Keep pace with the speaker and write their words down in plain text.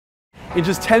In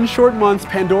just 10 short months,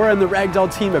 Pandora and the Rag Doll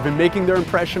team have been making their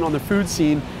impression on the food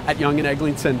scene at Yonge and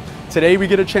Eglinton. Today we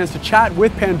get a chance to chat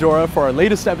with Pandora for our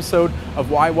latest episode of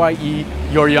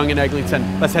YYE, Your Yonge and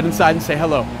Eglinton. Let's head inside and say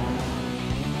hello.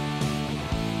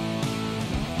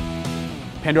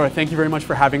 Pandora, thank you very much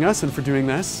for having us and for doing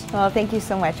this. Well, thank you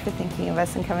so much for thinking of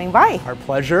us and coming by. Our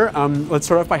pleasure. Let's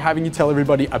start off by having you tell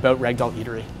everybody about Rag Doll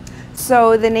Eatery.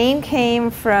 So the name came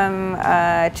from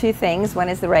two things. One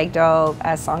is the Rag Doll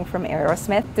song from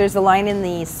Aerosmith. There's a line in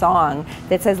the song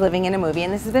that says living in a movie,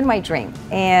 and this has been my dream.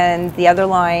 And the other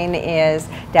line is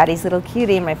Daddy's little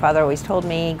cutie. My father always told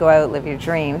me, go out, live your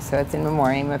dream. So it's in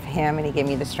memoriam of him, and he gave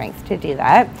me the strength to do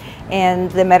that.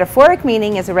 And the metaphoric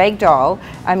meaning is a rag doll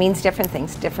means different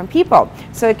things to different people.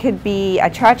 So it could be a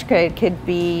tchotchke, it could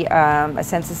be a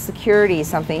sense of security,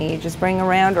 something you just bring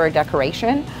around, or a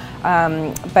decoration.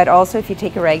 But also, if you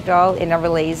take a rag doll, it never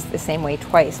lays the same way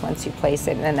twice once you place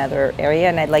it in another area.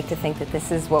 And I'd like to think that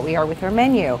this is what we are with our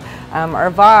menu, our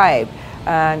vibe.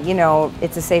 You know,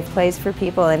 it's a safe place for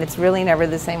people, and it's really never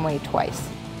the same way twice.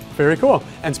 Very cool.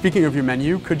 And speaking of your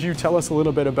menu, could you tell us a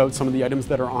little bit about some of the items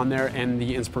that are on there and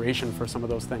the inspiration for some of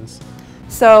those things?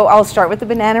 So I'll start with the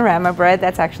Bananarama bread.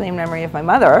 That's actually in memory of my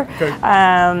mother.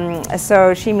 Okay.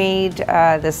 So she made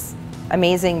this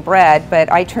amazing bread,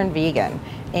 but I turned vegan.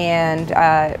 And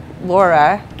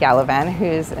Laura Gallivan,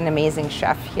 who's an amazing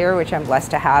chef here, which I'm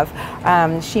blessed to have,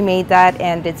 she made that,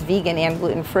 and it's vegan and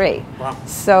gluten-free. Wow.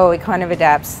 So it kind of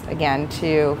adapts, again,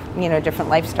 to different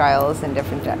lifestyles and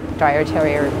different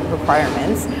dietary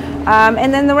requirements.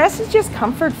 And then the rest is just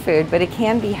comfort food, but it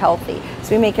can be healthy.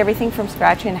 So we make everything from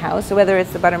scratch in-house, so whether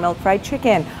it's the buttermilk fried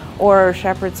chicken, or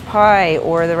shepherd's pie,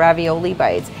 or the ravioli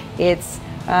bites, it's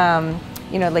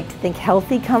I'd like to think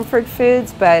healthy comfort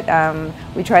foods, but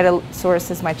we try to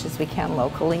source as much as we can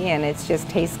locally, and it just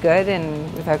tastes good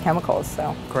and without chemicals.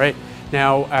 So great.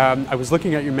 Now, I was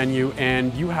looking at your menu,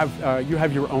 and you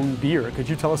have your own beer. Could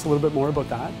you tell us a little bit more about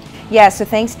that? Yeah. So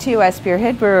thanks to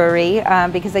Spearhead Brewery,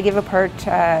 because they give a part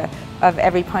of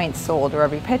every pint sold, or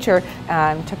every pitcher,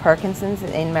 to Parkinson's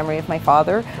in memory of my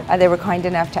father. They were kind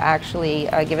enough to actually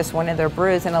give us one of their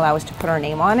brews and allow us to put our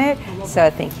name on it. So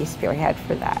thank you, Spearhead,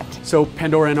 for that. So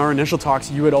Pandora, in our initial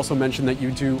talks, you had also mentioned that you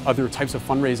do other types of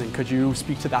fundraising. Could you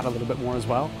speak to that a little bit more as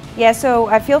well? Yeah, so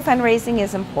I feel fundraising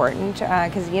is important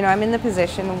because I'm in the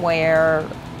position where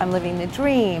I'm living the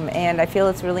dream, and I feel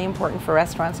it's really important for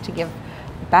restaurants to give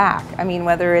back. I mean,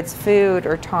 whether it's food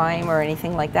or time or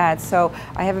anything like that. So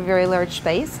I have a very large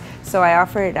space, so I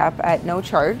offer it up at no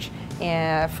charge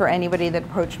for anybody that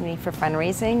approached me for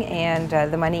fundraising, and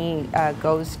the money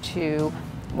goes to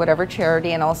whatever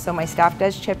charity, and also my staff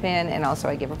does chip in, and also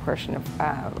I give a portion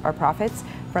of our profits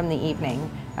from the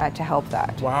evening to help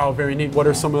that. Wow, very neat. What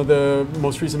are some of the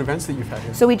most recent events that you've had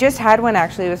here? So we just had one,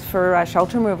 actually. It was for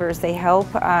shelter movers. They help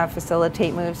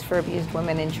facilitate moves for abused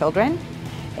women and children.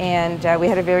 And we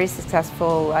had a very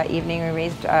successful evening. We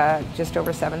raised just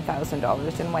over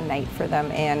 $7,000 in one night for them.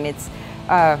 And it's,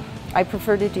 I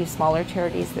prefer to do smaller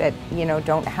charities that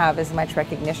don't have as much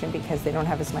recognition because they don't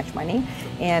have as much money.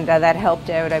 And that helped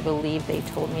out, I believe they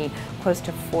told me, close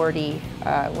to 40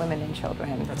 women and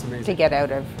children to get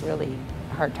out of really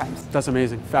hard times. That's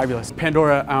amazing, fabulous.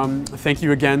 Pandora, thank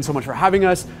you again so much for having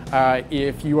us.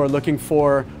 If you are looking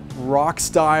for rock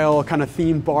style kind of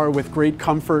themed bar with great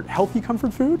comfort, healthy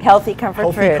comfort food? Healthy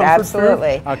comfort food,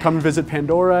 absolutely. Come and visit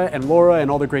Pandora and Laura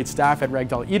and all the great staff at Rag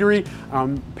Doll Eatery.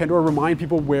 Pandora, remind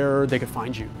people where they could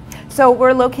find you. So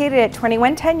we're located at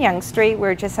 2110 Yonge Street.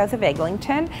 We're just south of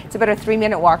Eglinton. It's about a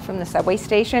 3-minute walk from the subway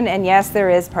station, and yes, there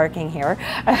is parking here.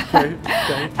 Okay.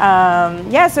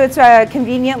 Yeah, so it's a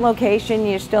convenient location.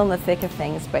 You're still in the thick of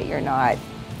things, but you're not,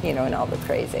 in all the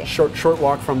crazy. Short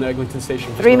walk from the Eglinton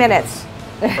station. 3 minutes.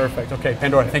 Perfect. Okay,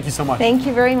 Pandora, thank you so much. Thank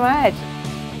you very much.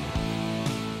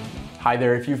 Hi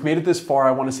there. If you've made it this far,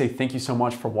 I want to say thank you so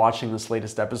much for watching this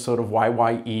latest episode of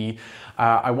YYE.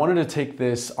 I wanted to take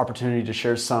this opportunity to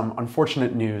share some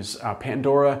unfortunate news.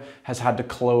 Pandora has had to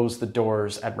close the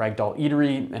doors at Rag Doll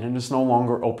Eatery, and it is no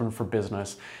longer open for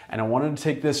business. And I wanted to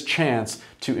take this chance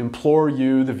to implore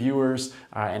you, the viewers,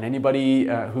 and anybody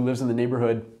who lives in the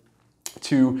neighborhood,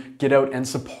 to get out and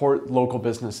support local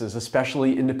businesses,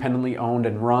 especially independently owned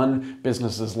and run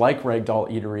businesses like Rag Doll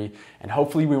Eatery. And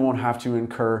hopefully we won't have to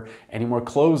incur any more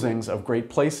closings of great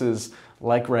places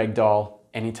like Rag Doll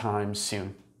anytime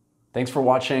soon. Thanks for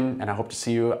watching, and I hope to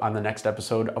see you on the next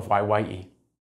episode of YYE.